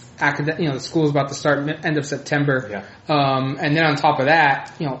because the school is about to start end of September. Yeah. And then on top of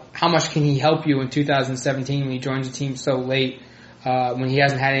that, how much can he help you in 2017 when he joins the team so late, when he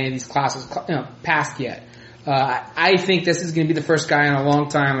hasn't had any of these classes, passed yet? I think this is going to be the first guy in a long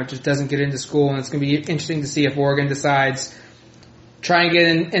time that just doesn't get into school, and it's going to be interesting to see if Oregon decides try and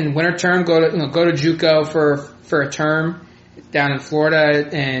get in winter term, go to JUCO for a term down in Florida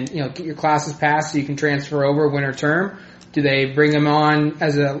and, get your classes passed so you can transfer over winter term. Do they bring him on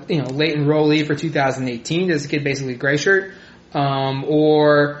as a, late enrollee for 2018? Does the kid basically gray shirt?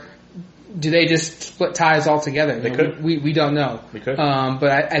 Or do they just split ties altogether? They could. We don't know. We could.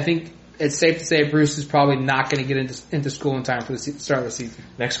 But I think it's safe to say Bruce is probably not going to get into school in time for the start of the season.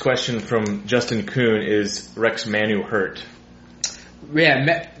 Next question from Justin Kuhn is Rex Manu hurt?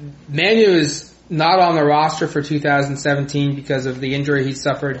 Yeah, Manu is not on the roster for 2017 because of the injury he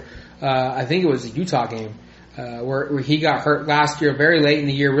suffered. I think it was a Utah game where he got hurt last year, very late in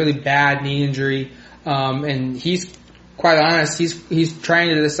the year, really bad knee injury. And he's quite honest. He's trying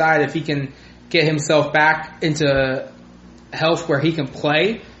to decide if he can get himself back into health where he can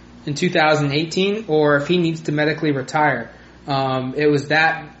play in 2018 or if he needs to medically retire. It was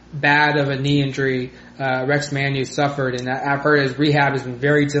that bad of a knee injury Rex Manu suffered, and I've heard his rehab has been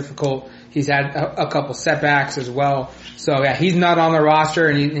very difficult. He's had a couple setbacks as well. So yeah, he's not on the roster,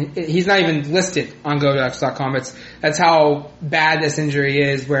 and he's not even listed on GoDucks.com. That's how bad this injury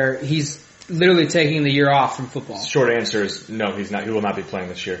is, where he's literally taking the year off from football. Short answer is no, he's not. He will not be playing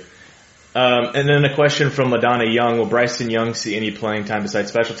this year. And then a question from LaDonna Young: will Bryson Young see any playing time besides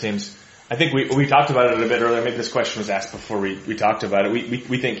special teams? I think we talked about it a bit earlier. Maybe this question was asked before we talked about it.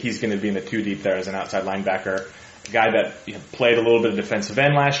 We think he's going to be in the 2 deep there as an outside linebacker. A guy that played a little bit of defensive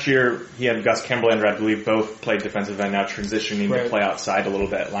end last year. He and Gus Kimberlander, I believe, both played defensive end, now transitioning to play outside a little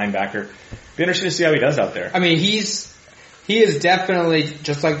bit, linebacker. Be interesting to see how he does out there. I mean, he is definitely,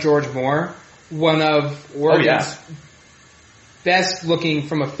 just like George Moore, one of Oregon's best looking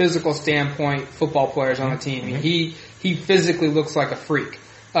from a physical standpoint football players on the team. Mm-hmm. He physically looks like a freak.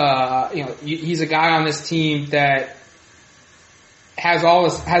 He's a guy on this team that has all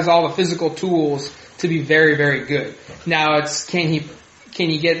the physical tools to be very, very good. Now it's can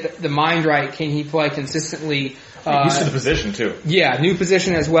he get the mind right? Can he play consistently? Used to the position too. Yeah, new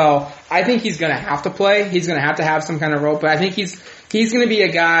position as well. I think he's going to have to play. He's going to have some kind of role, but I think he's going to be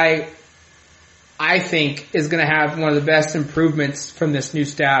a guy I think is going to have one of the best improvements from this new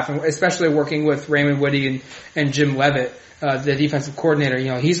staff, and especially working with Raymond Woody and Jim Leavitt, the defensive coordinator.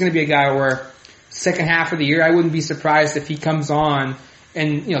 He's going to be a guy where second half of the year, I wouldn't be surprised if he comes on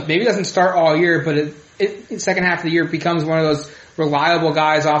and, maybe doesn't start all year, but second half of the year becomes one of those reliable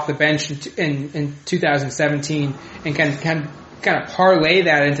guys off the bench in 2017 and can kind of parlay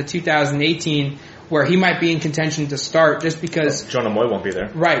that into 2018 where he might be in contention to start just because Jonah Moy won't be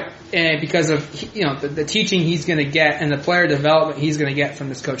there. Right. And because of, the teaching he's going to get and the player development he's going to get from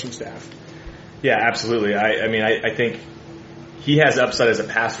this coaching staff. Yeah, absolutely. I think he has upside as a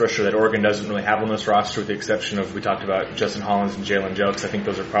pass rusher that Oregon doesn't really have on this roster, with the exception of, we talked about Justin Hollins and Jalen Jokes. I think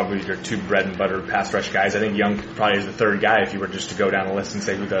those are probably your 2 bread and butter pass rush guys. I think Young probably is the 3rd guy if you were just to go down the list and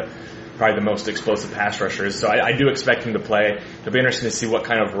say who probably the most explosive pass rusher is. So I do expect him to play. It'll be interesting to see what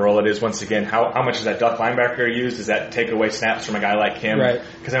kind of role it is. Once again, how much is that duck linebacker used? Does that take away snaps from a guy like him? Right.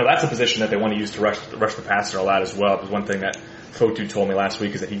 Because I know that's a position that they want to use to rush the passer a lot as well. It was one thing that Fotu told me last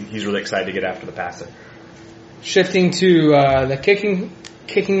week is that he's really excited to get after the passer. Shifting to the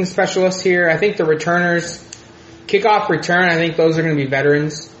kicking specialist here, I think the returners, kickoff return, I think those are going to be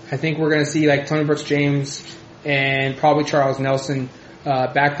veterans. I think we're going to see like Tony Brooks James and probably Charles Nelson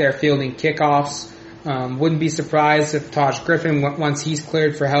back there fielding kickoffs. Wouldn't be surprised if Taj Griffin, once he's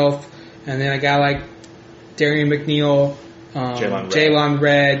cleared for health, and then a guy like Darian McNeil, Jalen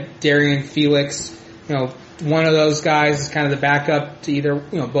Red, Darian Felix, one of those guys is kind of the backup to either,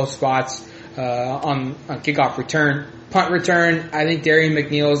 both spots on kickoff return. Punt return, I think Darian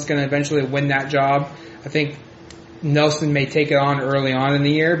McNeil is going to eventually win that job. I think Nelson may take it on early on in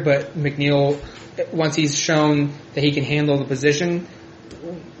the year, but McNeil, once he's shown that he can handle the position,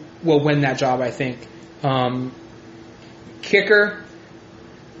 will win that job, I think. Kicker,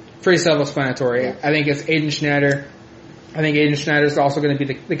 pretty self-explanatory. I think it's Aiden Schneider. I think Aiden Schneider is also going to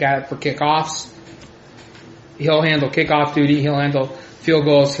be the guy for kickoffs. He'll handle kickoff duty. He'll handle field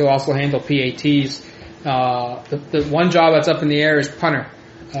goals. He'll also handle PATs. The one job that's up in the air is punter.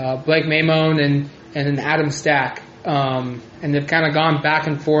 Blake Mamone and then Adam Stack. And they've kind of gone back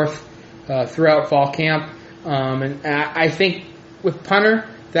and forth throughout fall camp. And I think with punter,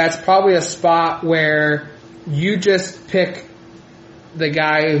 that's probably a spot where you just pick the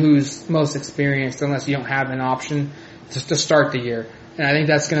guy who's most experienced, unless you don't have an option, just to start the year. And I think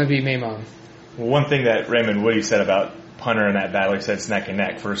that's going to be Mamone. Well, one thing that Raymond Woody said about punter in that battle, he said it's neck and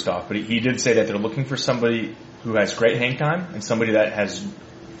neck, first off. But he did say that they're looking for somebody who has great hang time and somebody that has,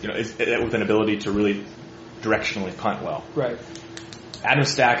 is with an ability to really directionally punt well. Right. Adam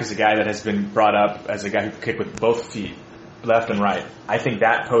Stack is a guy that has been brought up as a guy who can kick with both feet, left and right. I think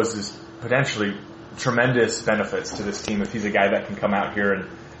that poses potentially tremendous benefits to this team if he's a guy that can come out here and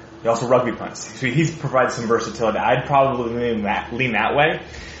he also rugby punts. So he's provided some versatility. I'd probably lean that way.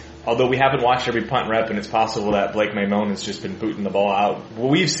 Although we haven't watched every punt rep, and it's possible that Blake Mamone has just been booting the ball out. What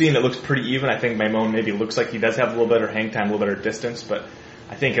we've seen, it looks pretty even. I think Mamone maybe looks like he does have a little better hang time, a little better distance, but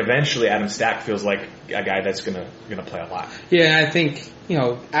I think eventually Adam Stack feels like a guy that's gonna play a lot. Yeah, I think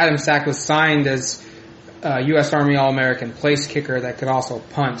Adam Stack was signed as a U.S. Army All-American place kicker that could also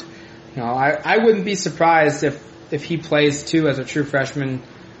punt. I wouldn't be surprised if he plays too as a true freshman.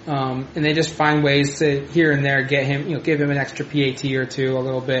 And they just find ways to here and there get him, give him an extra PAT or two, a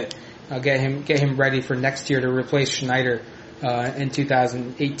little bit, get him ready for next year to replace Schneider in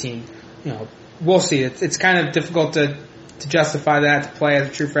 2018. We'll see. It's kind of difficult to to justify that, to play as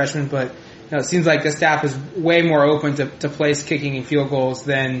a true freshman, but it seems like the staff is way more open to place kicking and field goals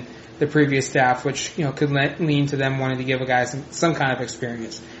than the previous staff, which could lean to them wanting to give a guy some kind of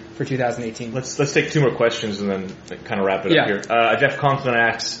experience for 2018. Let's take 2 more questions and then kind of wrap it up here. Jeff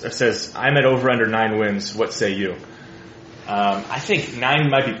Conklin says, I'm at over under 9 wins. What say you? I think 9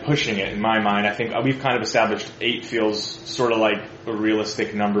 might be pushing it in my mind. I think we've kind of established 8 feels sort of like a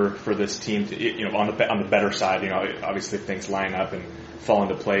realistic number for this team to, on the better side. Obviously if things line up and fall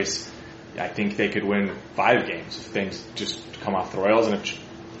into place, I think they could win 5 games if things just come off the rails. And if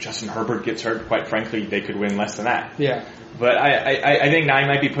Justin Herbert gets hurt, quite frankly, they could win less than that. Yeah. But I think 9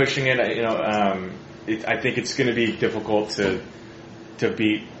 might be pushing it. I think it's going to be difficult to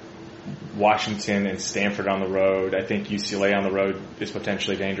beat Washington and Stanford on the road. I think UCLA on the road is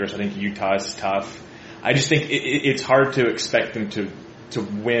potentially dangerous. I think Utah is tough. I just think it's hard to expect them to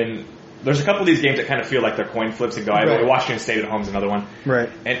win. There's a couple of these games that kind of feel like they're coin flips and go, right. Washington State at home is another one. Right.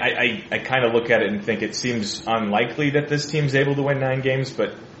 And I kind of look at it and think it seems unlikely that this team's able to win 9 games,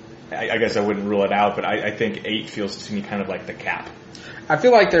 but I guess I wouldn't rule it out, but I think 8 feels to me kind of like the cap. I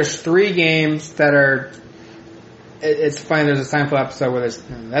feel like there's 3 games that are, it's funny, there's a Seinfeld episode where there's,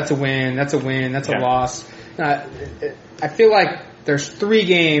 that's a win, that's a loss. I feel like there's 3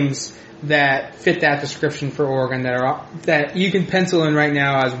 games that fit that description for Oregon that you can pencil in right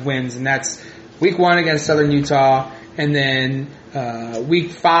now as wins, and that's week 1 against Southern Utah, and then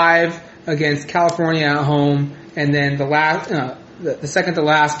week 5 against California at home, and then the second to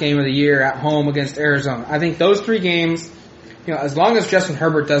last game of the year at home against Arizona. I think those 3 games, as long as Justin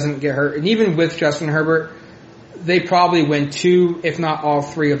Herbert doesn't get hurt, and even with Justin Herbert, they probably win 2, if not all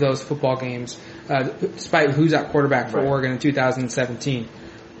 3 of those football games, despite who's at quarterback for Oregon in 2017.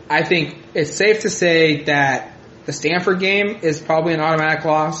 I think it's safe to say that the Stanford game is probably an automatic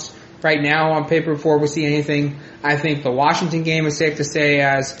loss right now on paper before we see anything. I think the Washington game is safe to say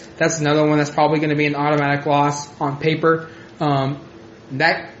as that's another one that's probably going to be an automatic loss on paper.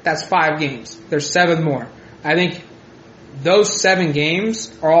 That's 5 games. There's 7 more. I think those 7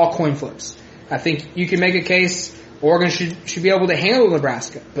 games are all coin flips. I think you can make a case Oregon should be able to handle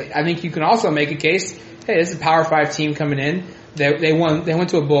Nebraska, but I think you can also make a case, hey, this is a Power 5 team coming in. They went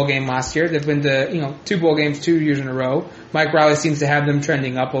to a bowl game last year. They've been to 2 bowl games 2 years in a row. Mike Riley seems to have them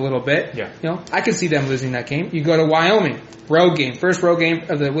trending up a little bit. Yeah. I could see them losing that game. You go to Wyoming, road game, first road game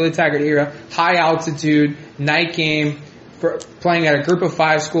of the Willie Taggart era, high altitude, night game, playing at a group of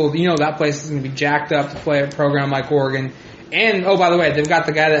 5 school. That place is going to be jacked up to play a program like Oregon. And, oh, by the way, they've got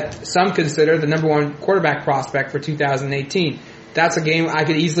the guy that some consider the number 1 quarterback prospect for 2018. That's a game I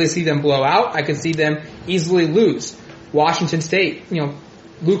could easily see them blow out. I could see them easily lose. Washington State,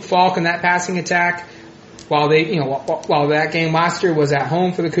 Luke Falk and that passing attack, while that game last year was at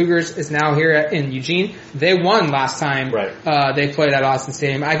home for the Cougars, is now here in Eugene. They won last time they played at Austin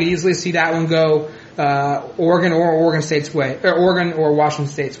Stadium. I could easily see that one go Oregon or Oregon State's way, or Oregon or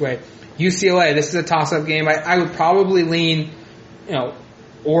Washington State's way. UCLA, this is a toss-up game. I would probably lean,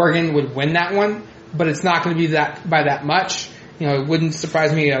 Oregon would win that one, but it's not going to be by that much. It wouldn't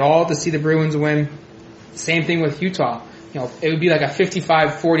surprise me at all to see the Bruins win. Same thing with Utah. It would be like a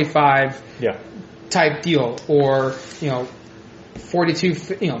 55-45 type deal, or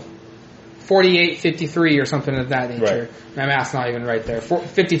 48-53 or something of that nature. Right. My math's not even right there.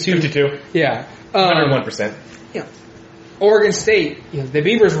 52. Yeah. 101%. Oregon State, the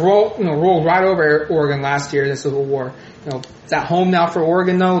Beavers rolled right over Oregon last year in the Civil War. It's at home now for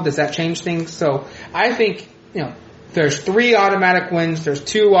Oregon though. Does that change things? So I think, there's 3 automatic wins. There's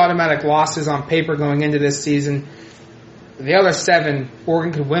 2 automatic losses on paper going into this season. The other 7,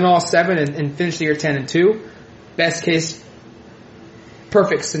 Oregon could win all 7 and finish the year 10-2. Best case,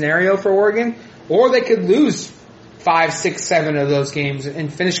 perfect scenario for Oregon. Or they could lose 5, 6, 7 of those games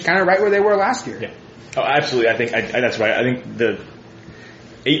and finish kind of right where they were last year. Yeah. Oh, absolutely. I think that's right. I think the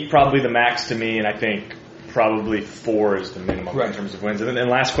 8 probably the max to me, and I think probably 4 is the minimum in terms of wins. And then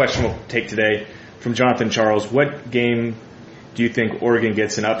last question we'll take today from Jonathan Charles. What game do you think Oregon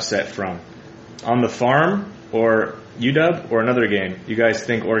gets an upset from? On the farm or UW or another game you guys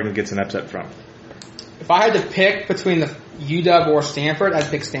think Oregon gets an upset from? If I had to pick between the UW or Stanford, I'd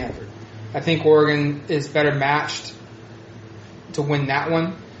pick Stanford. I think Oregon is better matched to win that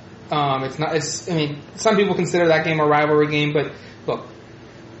one. Some people consider that game a rivalry game, but look,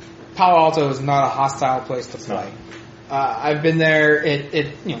 Palo Alto is not a hostile place to play. I've been there.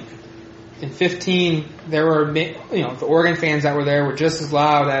 In 15, there were, the Oregon fans that were there were just as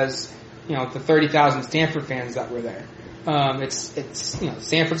loud as, the 30,000 Stanford fans that were there.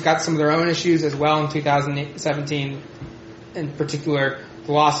 Stanford's got some of their own issues as well in 2017. In particular,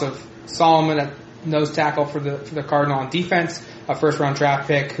 the loss of Solomon nose tackle for the Cardinal on defense, a first-round draft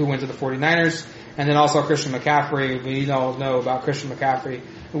pick who went to the 49ers, and then also Christian McCaffrey. We all know about Christian McCaffrey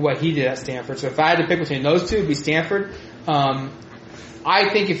and what he did at Stanford. So if I had to pick between those two, it'd be Stanford. I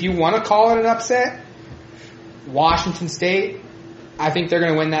think if you want to call it an upset, Washington State, I think they're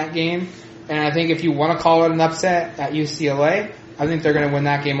going to win that game. And I think if you want to call it an upset at UCLA, I think they're going to win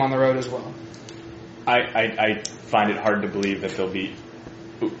that game on the road as well. I find it hard to believe that they'll beat.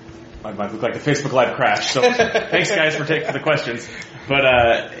 I might look like the Facebook Live crash. So thanks, guys, for taking the questions. But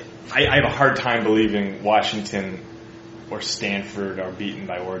I have a hard time believing Washington or Stanford are beaten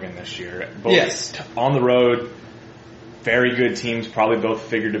by Oregon this year. Both yes. On the road, very good teams, probably both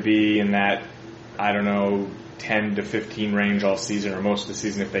figured to be in that, 10 to 15 range all season or most of the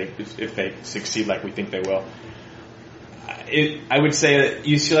season if they succeed like we think they will. I would say that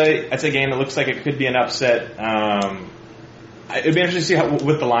UCLA, that's a game that looks like it could be an upset. It'd be interesting to see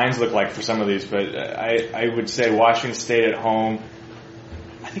what the lines look like for some of these, but I would say Washington State at home,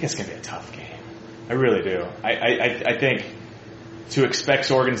 I think it's going to be a tough game. I really do. I think to expect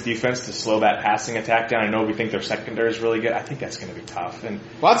Oregon's defense to slow that passing attack down, I know we think their secondary is really good. I think that's going to be tough. And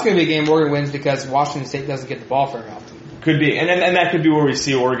that's going to be a game Oregon wins because Washington State doesn't get the ball very often. Could be. And that could be where we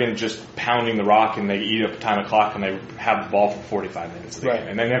see Oregon just pounding the rock and they eat up time of clock and they have the ball for 45 minutes of the game.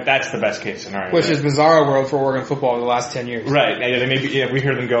 And then if that's the best case scenario. Which is bizarro world for Oregon football in the last 10 years. Right. We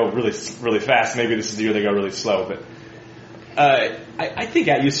hear them go really, really fast. Maybe this is the year they go really slow. But I think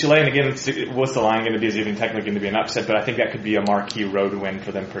at UCLA, and again, what's the line going to be? Is it even technically going to be an upset? But I think that could be a marquee road win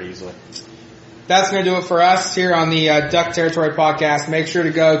for them pretty easily. That's going to do it for us here on the Duck Territory podcast. Make sure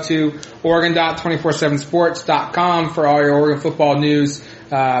to go to Oregon.247sports.com for all your Oregon football news,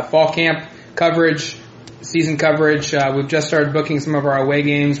 fall camp coverage, season coverage. We've just started booking some of our away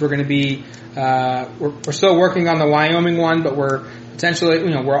games. We're going to be, we're still working on the Wyoming one, but we're potentially,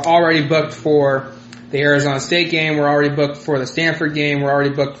 we're already booked for the Arizona State game. We're already booked for the Stanford game. We're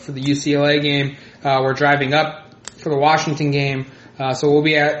already booked for the UCLA game. We're driving up for the Washington game. So we'll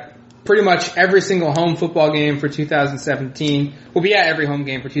be at pretty much every single home football game for 2017. We'll be at every home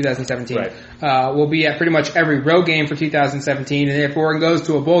game for 2017. Right. We'll be at pretty much every road game for 2017. And if Oregon goes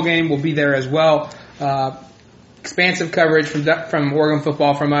to a bowl game, we'll be there as well. Expansive coverage from Oregon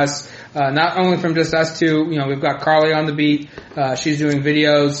football from us. Not only from just us two. We've got Carly on the beat. She's doing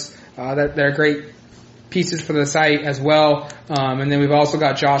videos. That they're great pieces for the site as well. And then we've also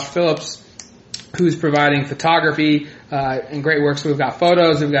got Josh Phillips, who's providing photography and great work. So we've got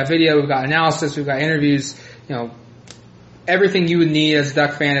photos, we've got video, we've got analysis, we've got interviews. Everything you would need as a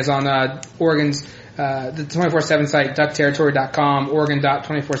Duck fan is on Oregon's the 24/7 site, duckterritory.com,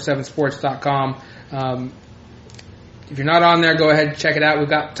 Oregon.247sports.com. If you're not on there, go ahead and check it out. We've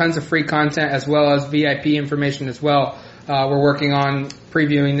got tons of free content as well as VIP information as well. We're working on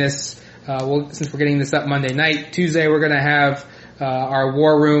previewing this. Since we're getting this up Monday night, Tuesday we're going to have our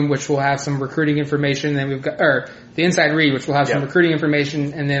War Room, which will have some recruiting information. Then we've got, the Inside Read, which will have some recruiting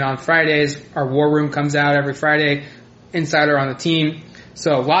information. And then on Fridays, our War Room comes out every Friday. Insider on the team.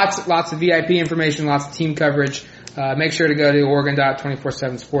 So lots of VIP information, lots of team coverage. Make sure to go to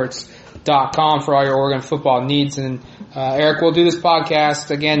Oregon.247sports.com for all your Oregon football needs. And Eric, we'll do this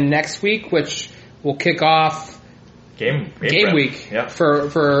podcast again next week, which will kick off game week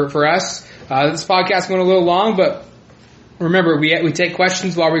for us. This podcast went a little long, but remember, we take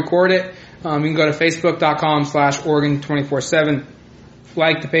questions while we record it. You can go to facebook.com/Oregon247.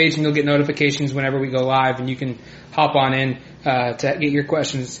 Like the page and you'll get notifications whenever we go live, and you can hop on in to get your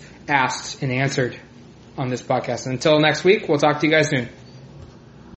questions asked and answered on this podcast. And until next week, we'll talk to you guys soon.